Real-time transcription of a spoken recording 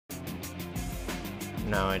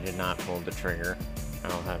No, I did not pull the trigger.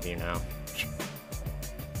 I'll have you know.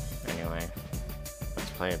 Anyway, let's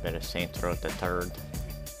play a bit of Saints Row the Turd.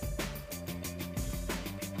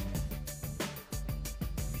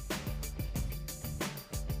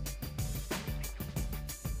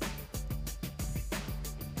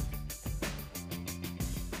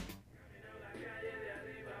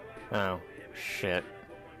 Oh, shit.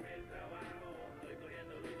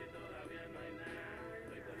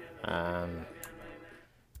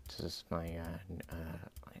 This is my,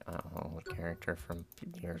 old character from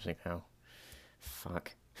years ago.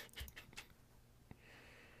 Fuck.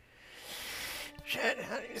 Shit,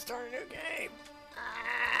 how do you start a new game?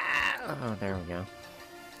 Ah! Oh, there we go.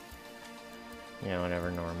 Yeah,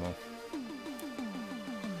 whatever, normal.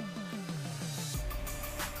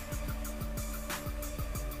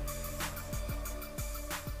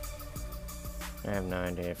 I have no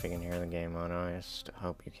idea if you can hear the game on. I just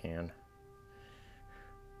hope you can.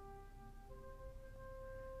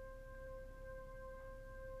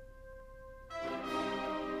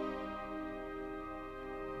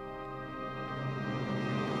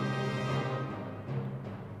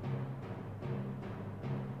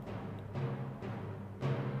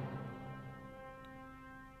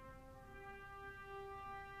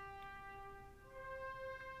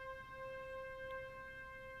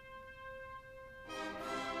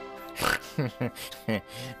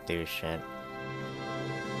 Do shit.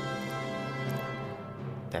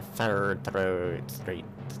 The third road street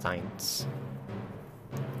signs.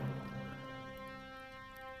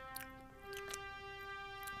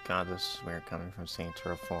 God, this is weird coming from Saints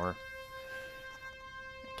Row 4.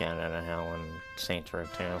 Get out of hell and Saints Row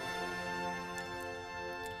 2.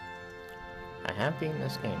 I have beaten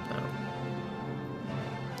this game though.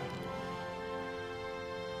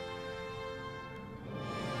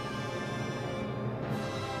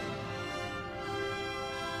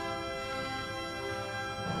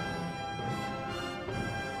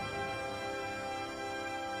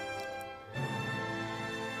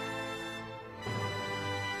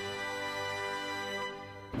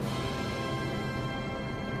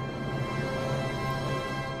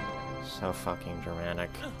 So fucking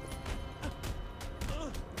dramatic.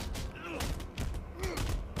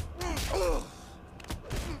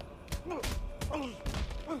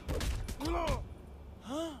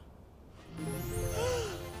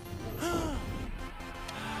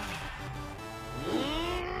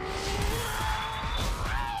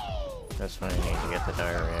 That's when I need to get the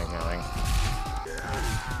diarrhea going.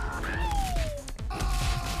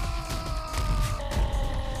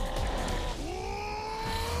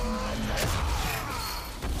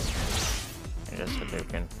 Just a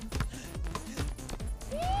dukin.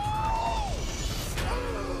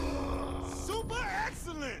 Super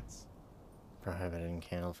excellent! Prohibited in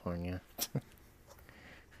California.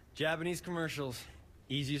 Japanese commercials.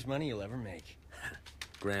 Easiest money you'll ever make.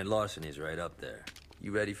 Grand larceny's right up there.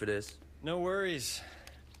 You ready for this? No worries.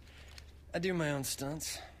 I do my own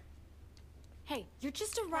stunts. Hey, you're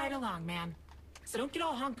just a ride-along, man. So don't get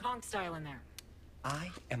all Hong Kong style in there. I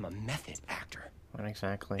am a method actor. What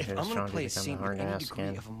exactly If is I'm gonna trying to play a become scene a with any hard-ass degree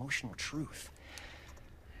kid? of emotional truth,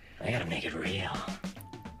 I gotta make it real.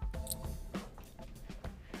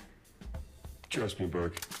 Trust me,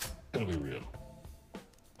 Burke. It'll be real.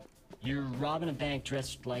 You're robbing a bank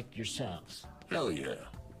dressed like yourselves. Hell yeah.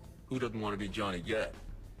 Who doesn't want to be Johnny Depp?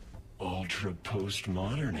 Ultra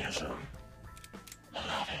postmodernism. I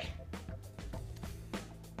love it.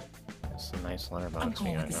 That's a nice I'm letterbox we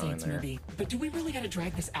cool got with the going Saints there. movie, but do we really gotta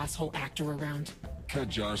drag this asshole actor around? Cut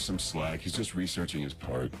Josh some slack. He's just researching his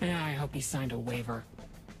part. Yeah, I hope he signed a waiver.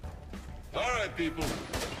 All right, people.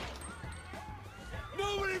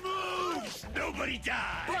 Nobody moves! Nobody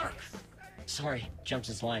dies! Burke! Sorry, jumped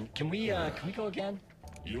his line. Can we go again?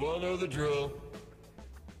 You all know the drill.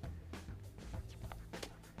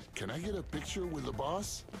 Can I get a picture with the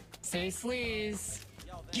boss? Say sleaze.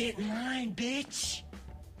 Get in line, bitch!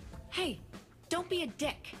 Hey, don't be a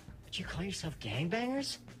dick. Would you call yourself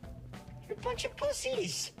gangbangers? You're a bunch of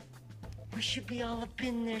pussies! We should be all up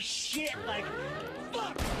in their shit like...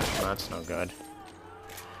 Fuck! Well, that's no good.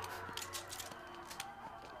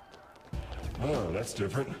 Oh, that's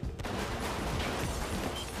different.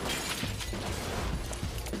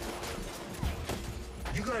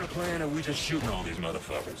 You got a plan, or we just shooting all these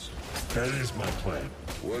motherfuckers? That is my plan.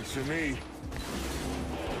 Works for me.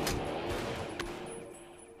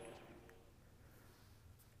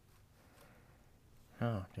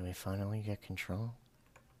 Oh, do we finally get control?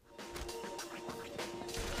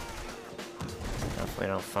 Hopefully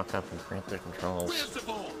don't fuck up and grant the controls. Where's the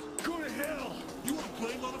vault? Go to hell! You wanna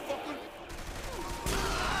play, motherfucker?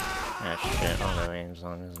 That shit auto aims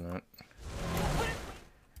on, isn't it?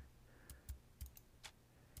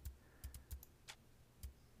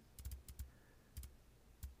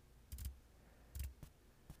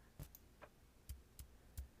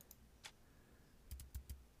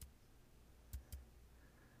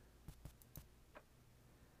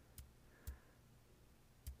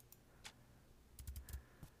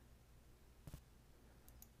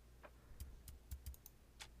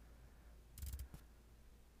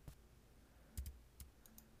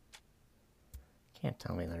 Can't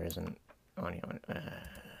tell me there isn't audio.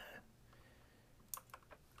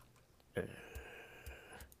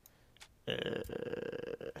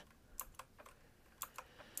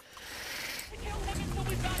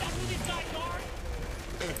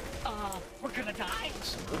 We're gonna die.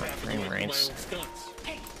 Frame rates.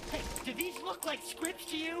 Hey, do these look like scripts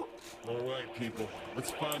to you? All right, people.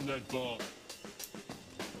 Let's find that ball.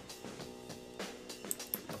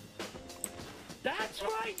 That's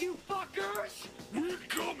right, you fuckers! We're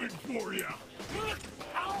coming for you.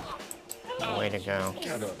 Way to go.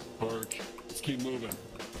 Get up, Burke. Let's keep moving.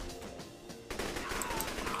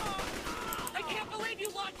 I can't believe you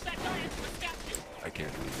launched that guy into a statue. I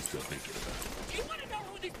can't believe you're still thinking about it. You want to know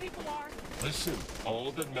who these people are? Listen,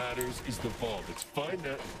 all that matters is the vault. Let's find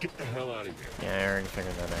that and get the hell out of here. Yeah, I already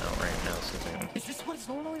figured that out right now, Suzanne. Is this what it's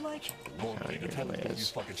normally like? Normally, the time usually they is. use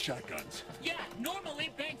fucking shotguns. Yeah, normally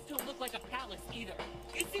banks don't look like a palace either.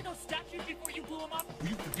 You see those statues before you blew them up?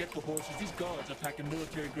 You forget the horses. These guards are packing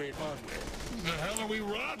military-grade hardware. Who the hell are we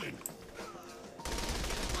robbing?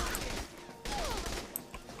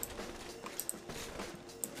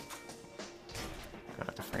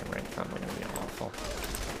 God, the frame rate's probably gonna be awful.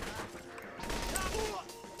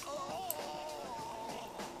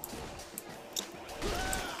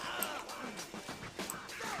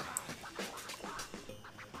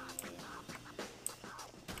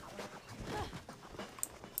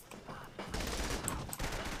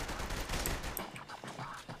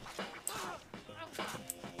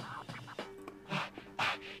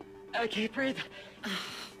 I can't breathe.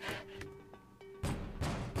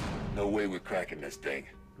 No way we're cracking this thing.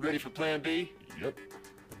 Ready for plan B? Yep.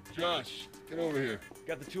 Josh, get over here.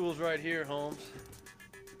 Got the tools right here, Holmes.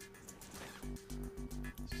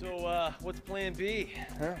 So, what's plan B?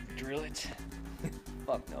 Huh? Drill it?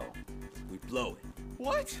 Fuck no. We blow it.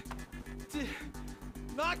 What?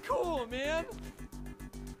 Not cool, man.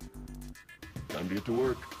 Time to get to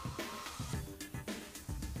work.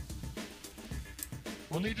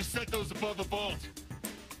 We'll need to set those above the vault.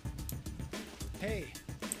 Hey,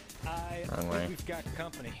 I Wrong way. think we've got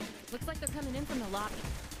company. Looks like they're coming in from the lobby.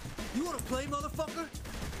 You wanna play, motherfucker?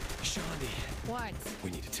 Shaundi, What? we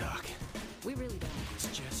need to talk. We really don't. It's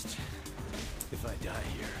just, if I die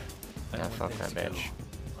here, I Yeah, don't fuck want that things to bitch.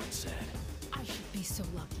 go unsaid. I should be so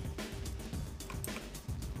lucky.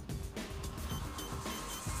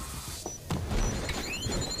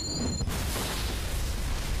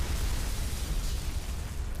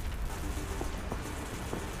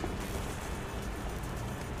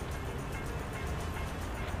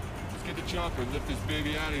 Let's get the chopper and lift this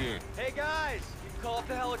baby out of here. Hey guys, you can call up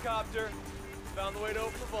the helicopter. Found the way to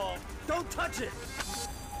open the vault. Don't touch it!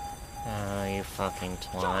 Oh, you fucking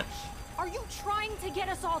twat. Are you trying to get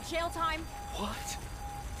us all jail time? What?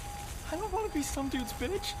 I don't want to be some dude's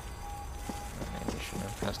bitch. Maybe you should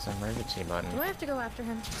have pressed the emergency button. Do I have to go after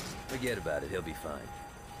him? Forget about it. He'll be fine.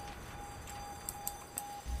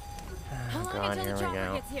 How Oh long god, until here the we chopper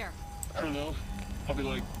go. gets here? I don't know. Probably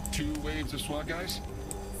like 2 waves of SWAT guys.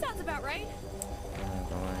 Sounds about right. Oh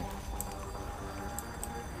boy.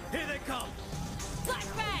 Here they come!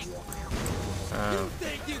 Flashbang! Oh,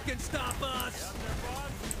 Think you can stop us?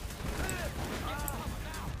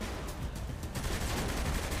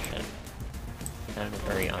 shit. I have a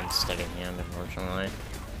very unsteady hand, unfortunately.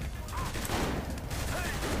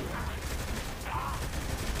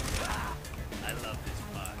 I love this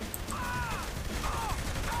part.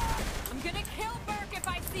 I'm gonna kill Burke if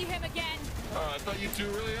I see him again. Oh, I thought you two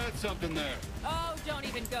really had something there. Oh, don't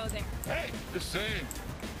even go there. Hey, just saying.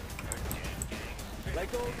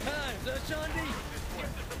 Like old times, huh, Shaundi?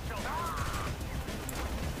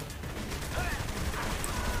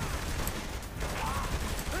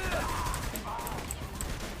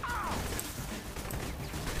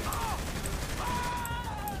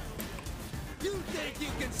 You think you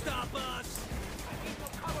can stop us?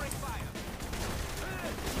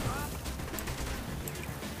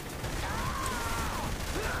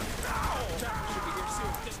 Chopper should be here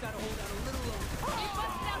soon. Just gotta hold out a little longer. He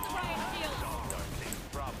busted out the riot shield.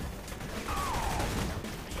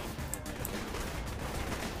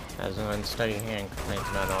 Has an unsteady hand, complains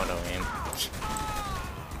about auto aim.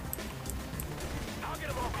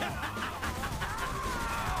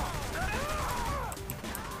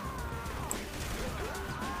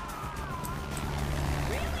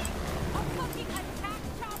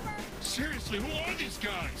 seriously, who are these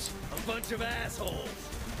guys? A bunch of assholes.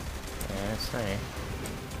 Yeah, I say.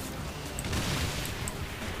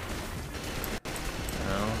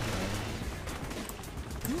 Oh.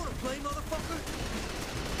 You wanna play, motherfucker?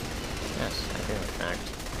 Yes, I do, in fact.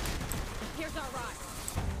 Here's our ride.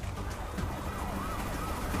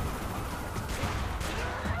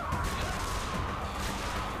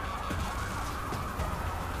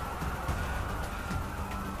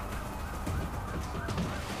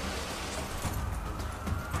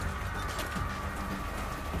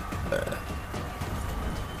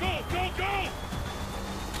 Go!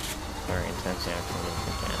 Very intense action with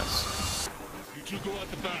the gas. You two go out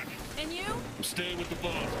the back. And you? I'm staying with the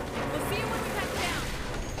boss. We'll see you when we touch down.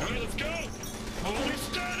 Alright, let's go! Hold it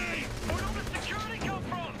steady! Where did the security come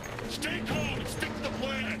from? Stay calm and stick to the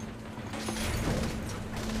plan!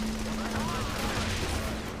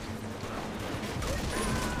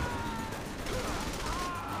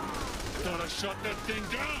 Thought I shut that thing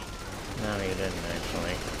down! No, you didn't,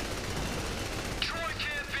 actually. Troy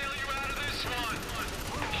can't bail you out of this one!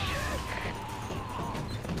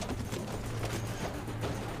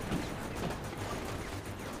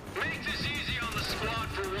 Make this easy on the squad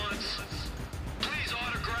for once. Please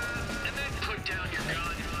autograph and then put down your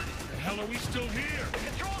gun. The hell are we still here? The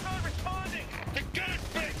control's not responding! Then get it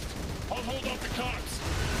fixed! I'll hold off the cops.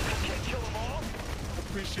 You can't kill them all?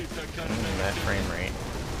 Appreciate that kind of thing. That frame rate.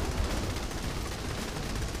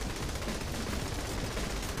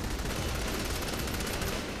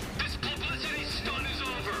 This publicity stunt is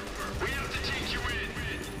over. We have to take you in.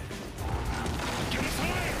 Get us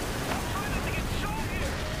higher! I'm trying not to get shot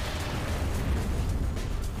here!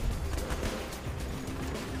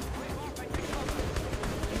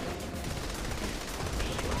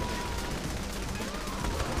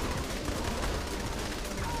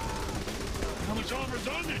 How much armor's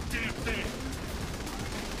on that damn thing?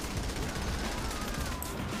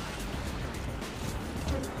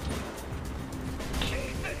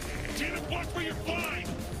 Damn it, watch where you're flying!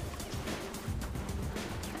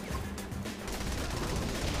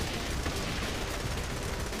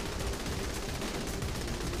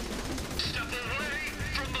 Step away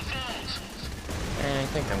from the vault! I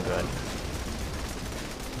think I'm good.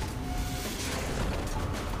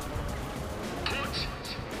 Put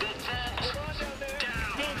the vault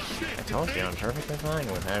down! No shit! I told you I'm perfectly fine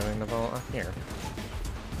with having the vault up here.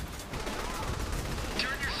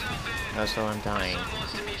 Turn yourself in! Also, I'm dying. Son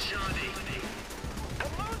wants to meet Shandi.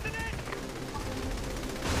 I'm losing it!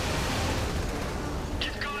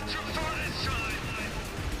 You've gone too far this time!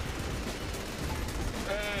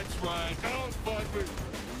 That's right. Don't fuck with...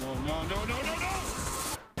 No, no, no, no, no, no!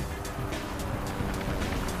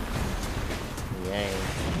 Yay.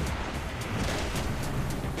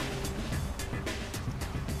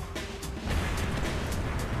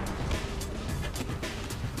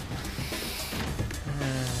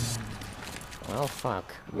 Well, fuck.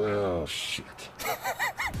 Oh, shit.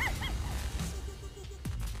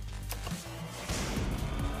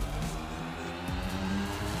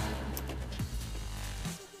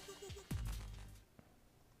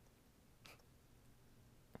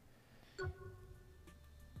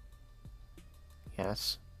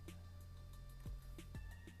 Yes.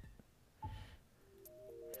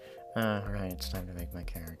 Right, it's time to make my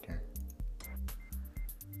character.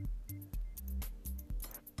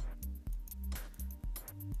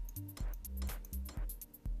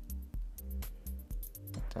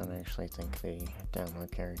 I don't actually think the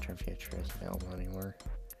download character feature is available anymore.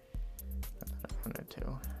 Not that I wanted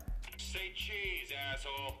to. Say cheese,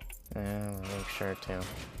 asshole. I'll make sure to.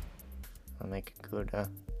 I'll make a good,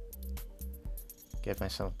 give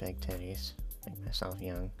myself big titties, make myself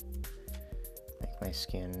young, make my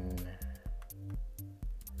skin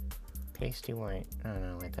pasty white. Oh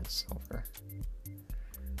no, wait, that's silver.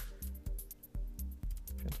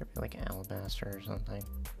 Should there be like alabaster or something?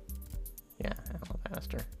 Yeah,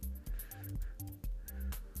 alabaster.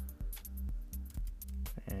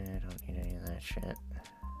 I don't need any of that shit.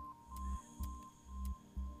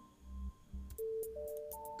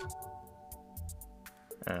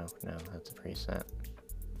 Oh, no, that's a preset.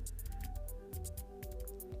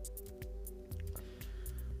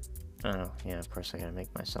 Oh, yeah, of course I gotta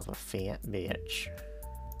make myself a fat bitch.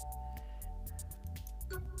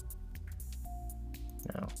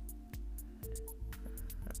 No.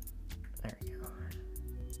 There we go.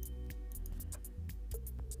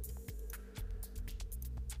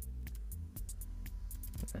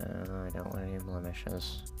 No, I don't want any blemishes.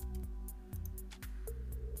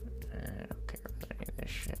 I don't care about any of this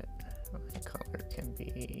shit. My color can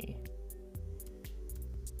be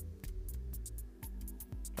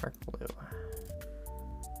dark blue.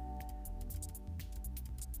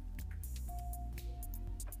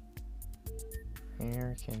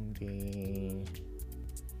 Here can be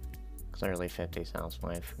clearly 50's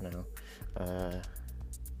housewife now.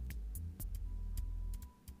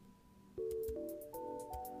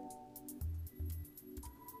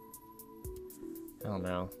 Hell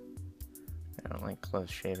no. I don't like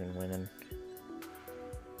close-shaven women.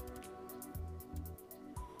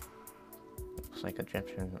 Looks like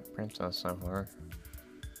Egyptian princess so far.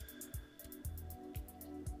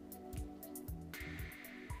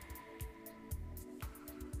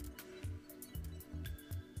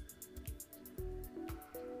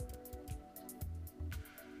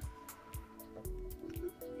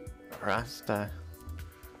 Rasta.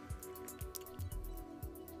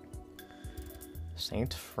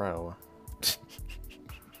 Saint Fro.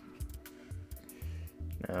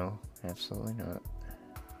 No, absolutely not.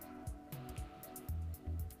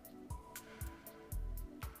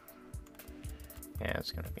 Yeah,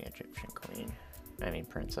 it's gonna be Egyptian queen. I mean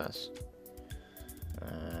princess.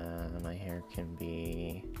 My hair can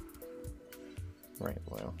be right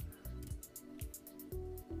blue.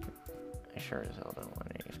 I sure as hell don't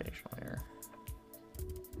want any facial hair.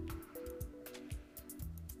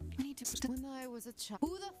 When I was a child.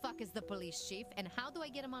 Who the fuck is the police chief, and how do I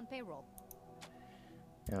get him on payroll?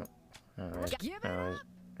 Yep. I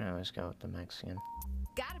always go with the Mexican.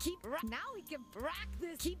 Gotta keep. Now we can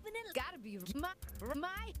practice keeping it. Gotta be give it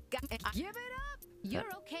up.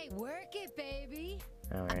 You're okay. Work it, baby.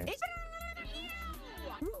 All right.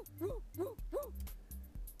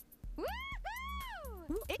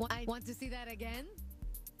 I want to see that again.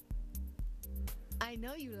 I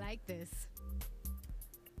know you like this.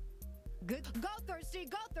 Good. Go thirsty.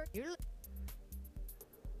 Go thirsty.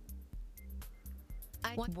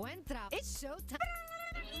 I want buen trabajo. It's showtime.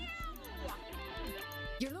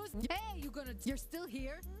 You're losing. Hey, you're still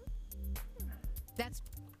here? That's.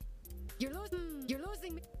 You're losing. You're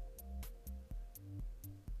losing me.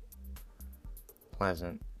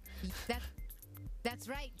 Pleasant. That's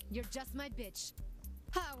right. You're just my bitch.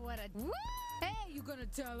 Ah, what a. Woo! Hey, you gonna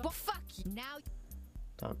tell him? Well, fuck you. Now.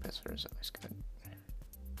 Dog pisser is always good.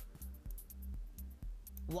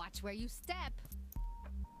 Watch where you step.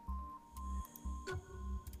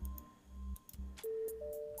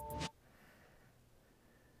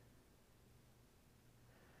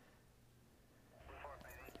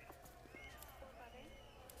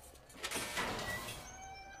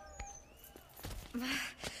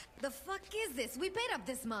 The fuck is this? We paid up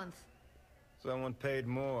this month. Someone paid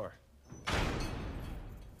more.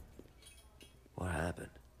 What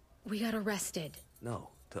happened? We got arrested.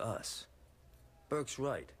 No, to us. Burke's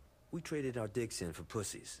right. We traded our dicks in for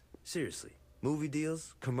pussies. Seriously. Movie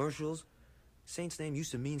deals, commercials. Saint's name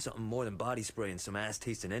used to mean something more than body spray and some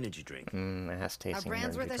ass-tasting energy drink. Ass-tasting Our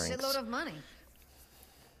brand's worth a shitload of money.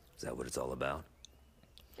 Is that what it's all about?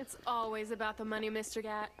 It's always about the money, Mr.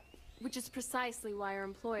 Gat. Which is precisely why our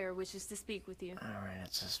employer wishes to speak with you. Alright,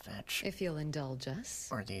 it's this bitch. If you'll indulge us.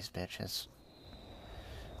 Or these bitches.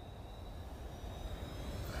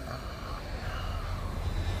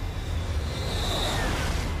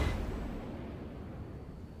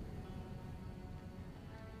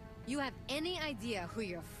 You have any idea who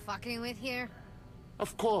you're fucking with here?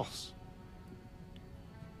 Of course.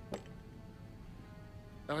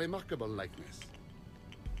 A remarkable likeness.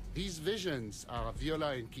 These visions are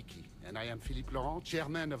Viola and Kiki, and I am Philippe Laurent,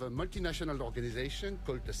 chairman of a multinational organization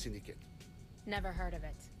called the Syndicate. Never heard of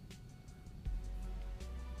it.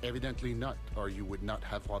 Evidently not, or you would not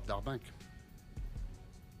have robbed our bank.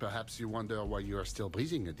 Perhaps you wonder why you are still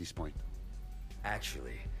breathing at this point.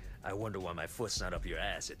 Actually, I wonder why my foot's not up your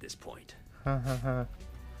ass at this point.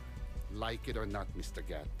 Like it or not, Mr.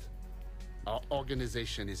 Gat, our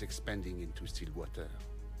organization is expanding into Stillwater.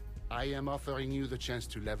 I am offering you the chance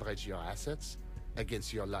to leverage your assets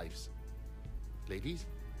against your lives. Ladies?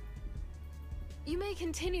 You may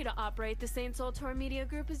continue to operate the Saint Soltor Media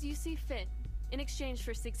Group as you see fit, in exchange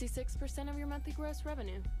for 66% of your monthly gross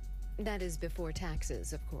revenue. That is before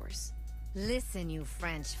taxes, of course. Listen, you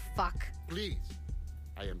French fuck. Please.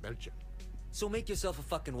 I am Belgian. So make yourself a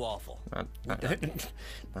fucking waffle. Not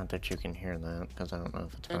that you can hear that, because I don't know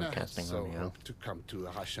if it's And I broadcasting so audio. hope to come to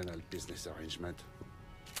a rational business arrangement.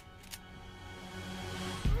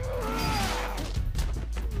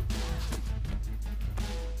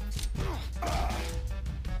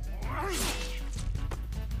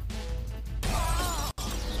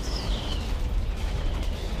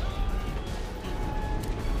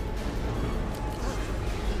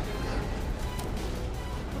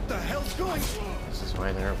 What the hell's going on? This is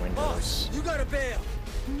why there are windows. Boss, you gotta bail.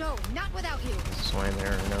 No, not without you. This is why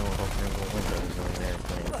there are no openable windows on an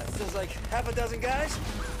airplane. What, there's like half a dozen guys?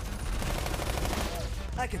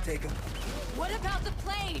 I can take them. What about the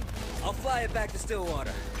plane? I'll fly it back to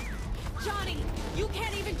Stillwater. Johnny, you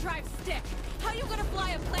can't even drive stick. How you gonna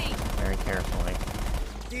fly a plane? Very carefully.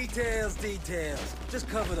 Details, details. Just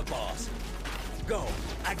cover the boss. Go.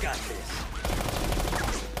 I got this.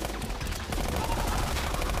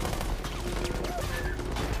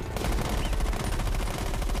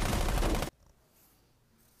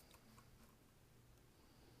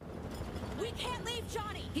 We can't leave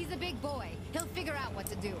Johnny. He's a big boy. He'll figure out what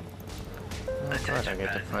to do. I thought I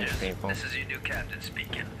get to punch people. This is your new captain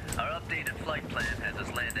speaking. Our updated flight plan has us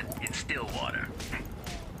landed in Stillwater.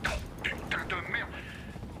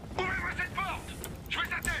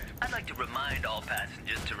 I'd like to remind all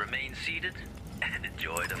passengers to remain seated and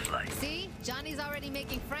enjoy the flight. See? Johnny's already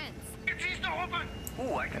making friends.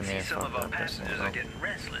 Ooh, I can see some of our passengers are getting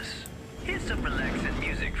restless. Here's some relaxing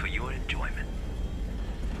music for your enjoyment.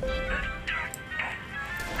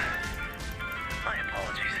 My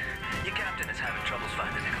apologies. Your captain is having troubles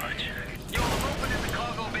finding the clutch. Yo, I'm opening the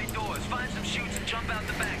cargo bay doors. Find some chutes and jump out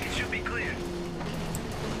the back. It should be clear.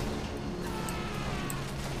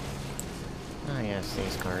 Oh yes,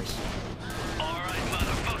 these cars. Alright,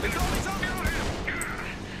 motherfucker.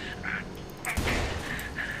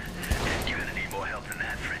 You're gonna need more help than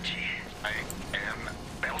that, Frenchie. I am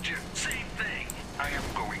Belgian. Same thing. I am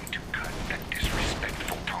going to cut that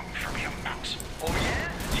disrespectful tongue from your mouth. Oh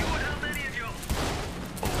yeah? You and how many of your...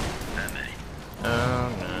 Oh, that many. Oh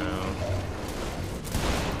no.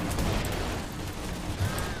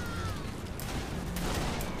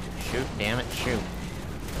 Shoot, damn it, shoot.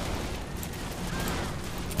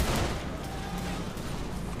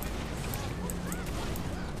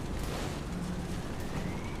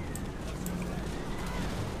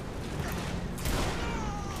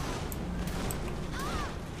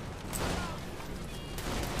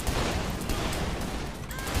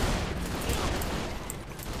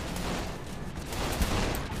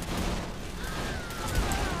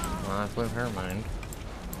 Well, that blew her mind.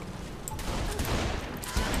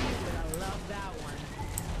 I love that one.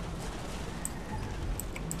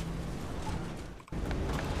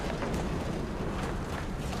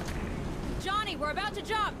 Johnny, we're about to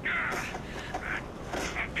jump.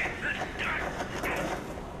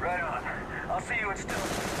 Right on. I'll see you in Still.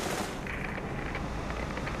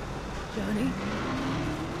 Johnny?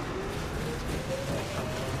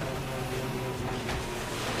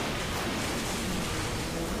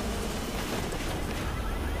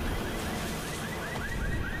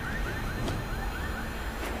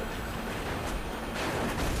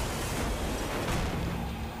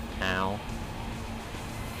 Ow.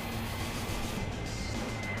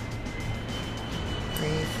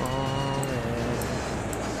 Free falling.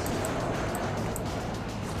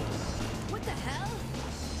 What the hell?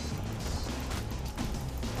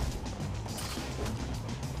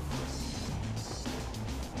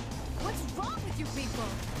 What's wrong with you people?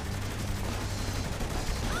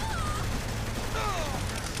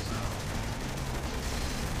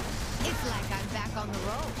 It's like I'm back on the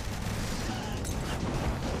road.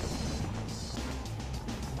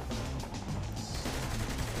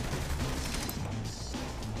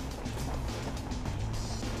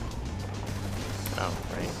 Oh,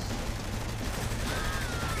 right.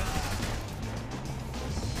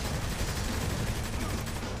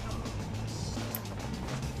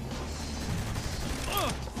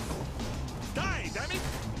 Die, damn it!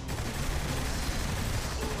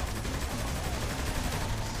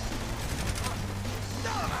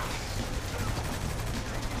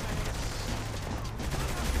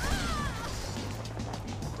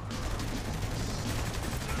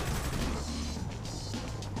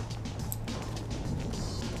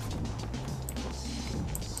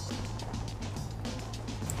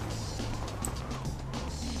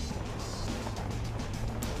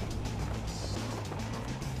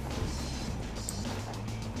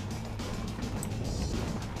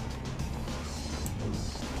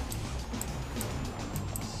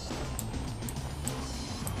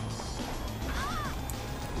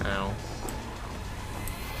 Ow.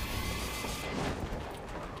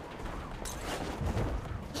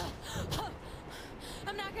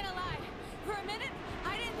 I'm not gonna lie. For a minute,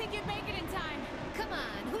 I didn't think you'd make it in time. Come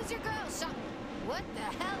on, who's your girl, Sean? What the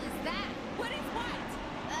hell is that? What is what?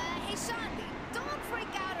 Hey, Shaundi, don't freak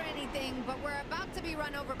out or anything, but we're about to be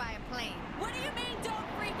run over by a plane. What do you mean, don't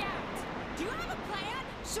freak out? Do you have a plan?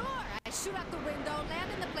 Sure, I shoot out the window,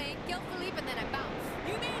 land in the plane, kill Philippe, and then I bounce.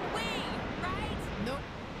 You mean we, right? Nope.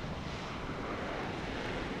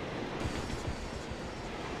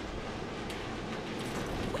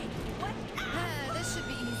 Wait, what? This should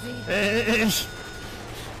be easy.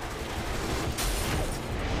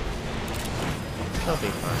 She'll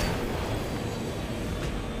be fine.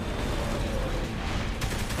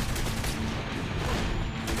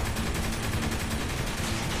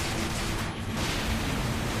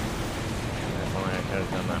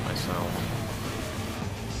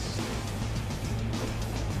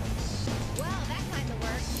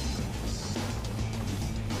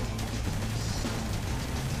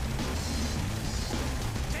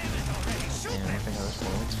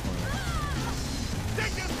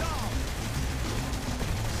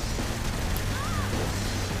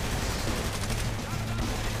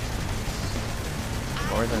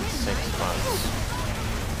 close.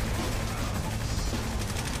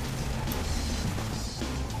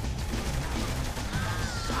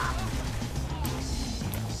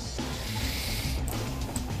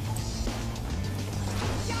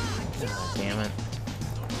 God damn it.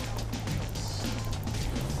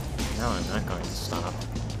 No, I'm not going to stop.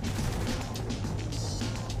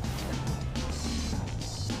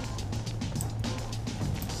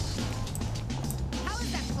 How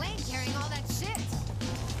is that plane carrying all that shit?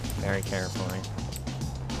 Very carefully.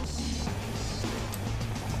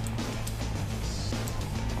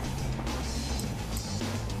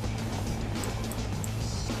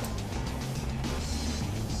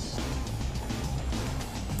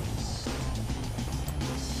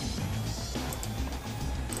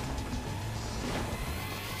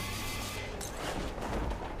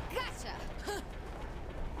 Gotcha!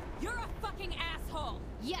 You're a fucking asshole!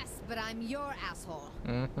 Yes, but I'm your asshole.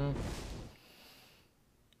 Mm-hmm.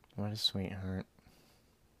 What a sweetheart.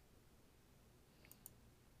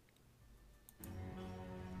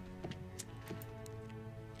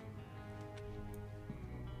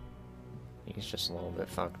 He's just a little bit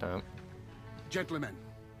fucked up. Gentlemen,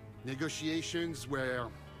 negotiations were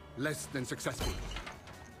less than successful.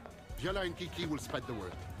 Viola and Kiki will spread the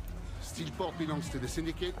word. Steelport belongs to the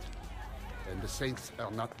Syndicate, and the Saints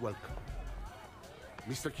are not welcome.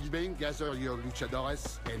 Mr. Kilbane, gather your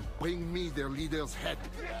luchadores and bring me their leader's head.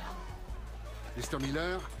 Mr.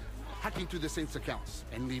 Miller, hack into the Saints' accounts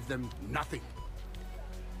and leave them nothing.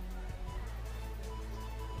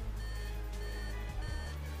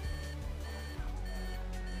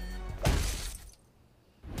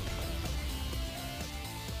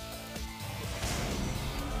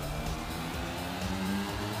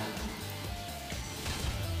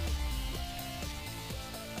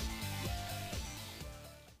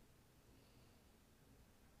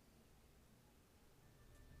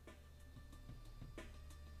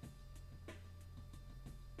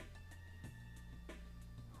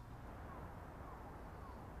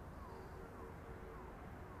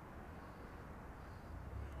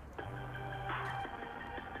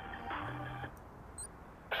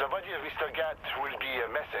 The body of Mr. Gat will be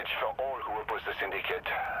a message for all who oppose the Syndicate.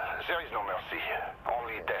 There is no mercy,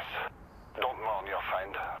 only death. Don't mourn your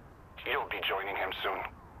friend. You'll be joining him soon.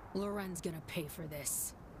 Loren's gonna pay for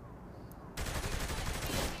this.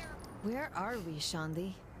 Where are we,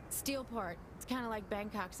 Shandi? Steelport. It's kind of like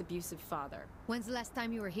Bangkok's abusive father. When's the last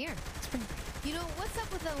time you were here? You know, what's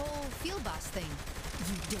up with the whole field boss thing?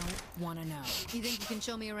 You don't want to know. You think you can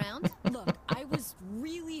show me around? Look, I was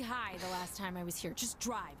really high the last time I was here. Just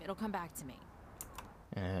drive. It'll come back to me.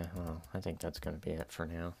 Well, I think that's gonna be it for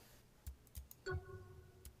now.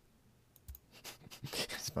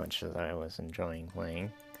 As much as I was enjoying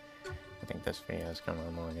playing, I think this video has gone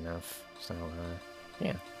on long enough, so,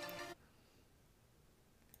 yeah.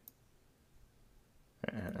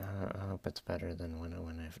 I hope it's better than when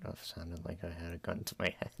it sounded like I had a gun to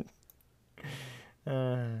my head.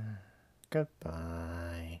 Goodbye.